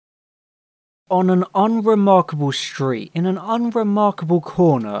On an unremarkable street in an unremarkable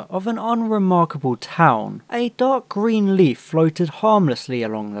corner of an unremarkable town, a dark green leaf floated harmlessly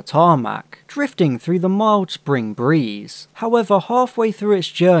along the tarmac, drifting through the mild spring breeze. However, halfway through its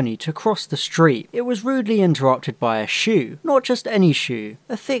journey to cross the street, it was rudely interrupted by a shoe, not just any shoe,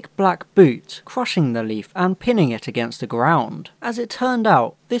 a thick black boot, crushing the leaf and pinning it against the ground. As it turned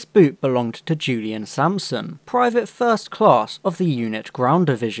out, this boot belonged to Julian Sampson, Private First Class of the Unit Ground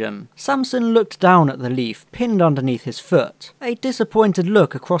Division. Sampson looked down at the leaf pinned underneath his foot, a disappointed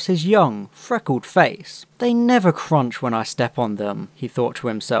look across his young, freckled face. They never crunch when I step on them, he thought to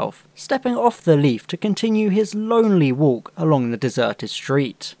himself, stepping off the leaf to continue his lonely walk along the deserted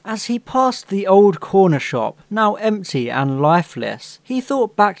street. As he passed the old corner shop, now empty and lifeless, he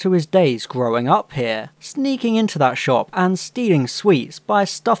thought back to his days growing up here, sneaking into that shop and stealing sweets by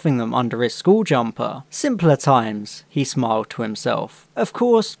stuffing them under his school jumper. Simpler times, he smiled to himself. Of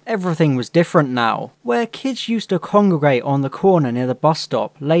course, everything was different now. Where kids used to congregate on the corner near the bus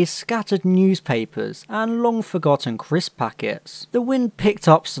stop lay scattered newspapers and long-forgotten crisp packets. The wind picked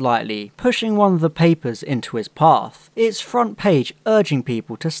up slightly, pushing one of the papers into his path, its front page urging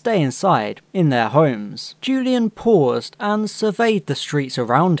people to stay inside, in their homes. Julian paused and surveyed the streets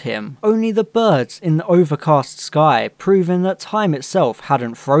around him, only the birds in the overcast sky proving that time itself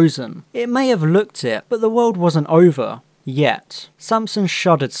hadn't frozen. It may have looked it, but the world wasn't over. Yet. Sampson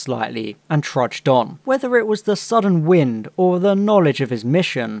shuddered slightly and trudged on. Whether it was the sudden wind or the knowledge of his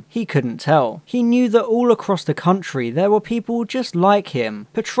mission, he couldn't tell. He knew that all across the country there were people just like him,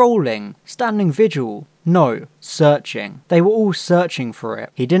 patrolling, standing vigil. No, searching. They were all searching for it.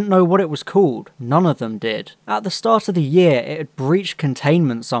 He didn't know what it was called. None of them did. At the start of the year, it had breached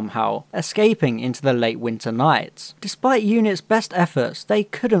containment somehow, escaping into the late winter nights. Despite Unit's best efforts, they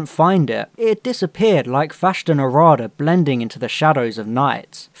couldn't find it. It had disappeared like Vashta Nerada blending into the shadows of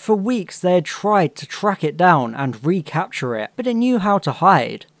night. For weeks, they had tried to track it down and recapture it, but it knew how to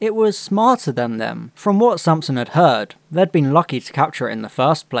hide. It was smarter than them. From what Sampson had heard, they'd been lucky to capture it in the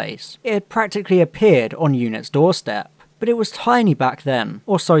first place. It had practically appeared on Unit's doorstep. But it was tiny back then,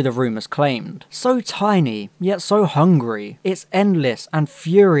 or so the rumours claimed. So tiny, yet so hungry, its endless and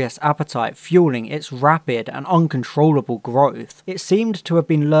furious appetite fueling its rapid and uncontrollable growth. It seemed to have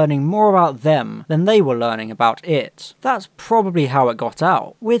been learning more about them than they were learning about it. That's probably how it got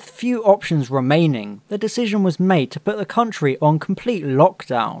out. With few options remaining, the decision was made to put the country on complete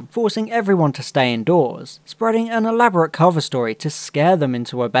lockdown, forcing everyone to stay indoors, spreading an elaborate cover story to scare them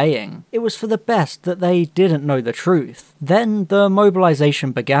into obeying. It was for the best that they didn't know the truth. Then the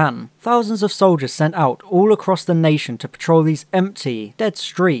mobilization began. Thousands of soldiers sent out all across the nation to patrol these empty, dead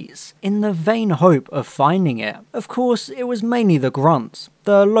streets, in the vain hope of finding it. Of course, it was mainly the grunts,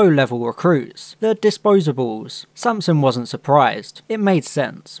 the low-level recruits, the disposables. Sampson wasn't surprised. It made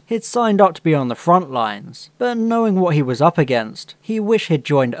sense. He'd signed up to be on the front lines, but knowing what he was up against, he wished he'd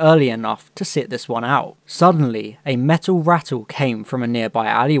joined early enough to sit this one out. Suddenly, a metal rattle came from a nearby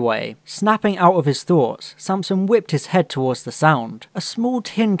alleyway. Snapping out of his thoughts, Sampson whipped his head towards the sound. A small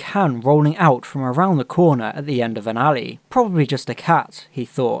tin can rolling out from around the corner at the end of an alley. Probably just a cat, he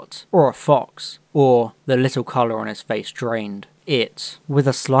thought, or a fox, or the little colour on his face drained. With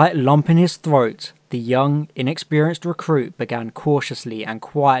a slight lump in his throat, the young, inexperienced recruit began cautiously and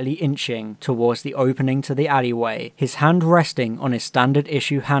quietly inching towards the opening to the alleyway, his hand resting on his standard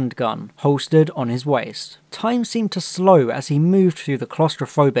issue handgun, holstered on his waist. Time seemed to slow as he moved through the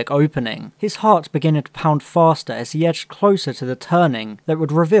claustrophobic opening, his heart beginning to pound faster as he edged closer to the turning that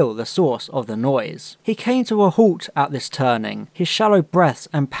would reveal the source of the noise. He came to a halt at this turning, his shallow breaths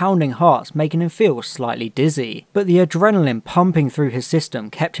and pounding hearts making him feel slightly dizzy, but the adrenaline pumping through his system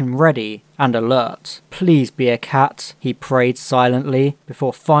kept him ready and alert. Please be a cat, he prayed silently,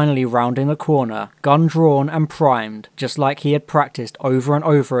 before finally rounding the corner, gun drawn and primed, just like he had practiced over and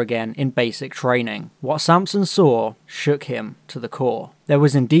over again in basic training. What Sampson saw shook him to the core. There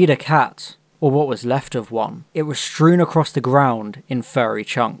was indeed a cat, or what was left of one. It was strewn across the ground in furry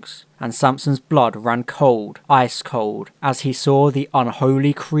chunks, and Sampson's blood ran cold, ice cold, as he saw the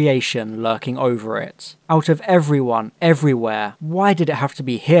unholy creation lurking over it. Out of everyone, everywhere, why did it have to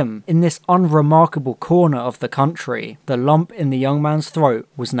be him, in this unremarkable corner of the country? The lump in the young man's throat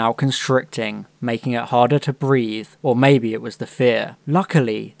was now constricting, making it harder to breathe, or maybe it was the fear.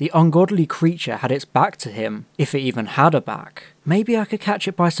 Luckily, the ungodly creature had its back to him, if it even had a back. Maybe I could catch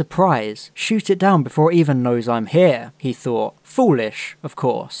it by surprise, shoot it down before it even knows I'm here, he thought, Foolish, of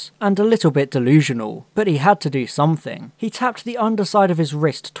course, and a little bit delusional, but he had to do something. He tapped the underside of his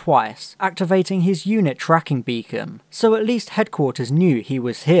wrist twice, activating his unit tracking beacon, so at least headquarters knew he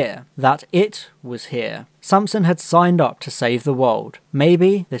was here, that it was here. Samson had signed up to save the world.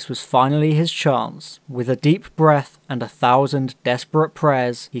 Maybe this was finally his chance. With a deep breath and 1,000 desperate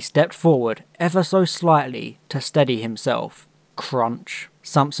prayers, he stepped forward ever so slightly to steady himself. Crunch.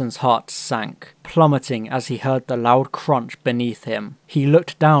 Samson's heart sank, plummeting as he heard the loud crunch beneath him. He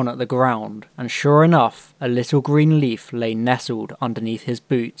looked down at the ground, and sure enough, a little green leaf lay nestled underneath his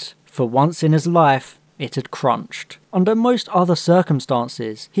boot. For once in his life, it had crunched. Under most other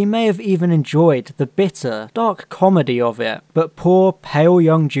circumstances, he may have even enjoyed the bitter, dark comedy of it, but poor, pale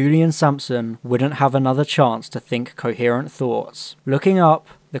young Julian Samson wouldn't have another chance to think coherent thoughts. Looking up,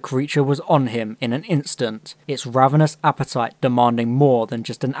 the creature was on him in an instant, its ravenous appetite demanding more than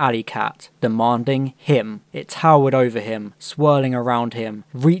just an alley cat, demanding him. It towered over him, swirling around him,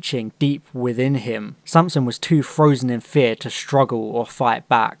 reaching deep within him. Samson was too frozen in fear to struggle or fight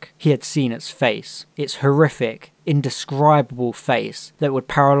back. He had seen its face, its horrific, indescribable face that would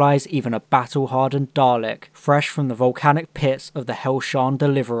paralyze even a battle-hardened Dalek, fresh from the volcanic pits of the Hellshan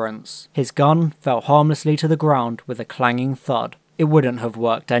Deliverance. His gun fell harmlessly to the ground with a clanging thud. It wouldn't have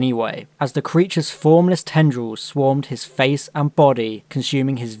worked anyway, as the creature's formless tendrils swarmed his face and body,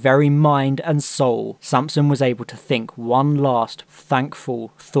 consuming his very mind and soul. Samson was able to think one last,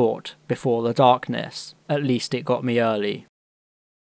 thankful thought before the darkness. At least it got me early.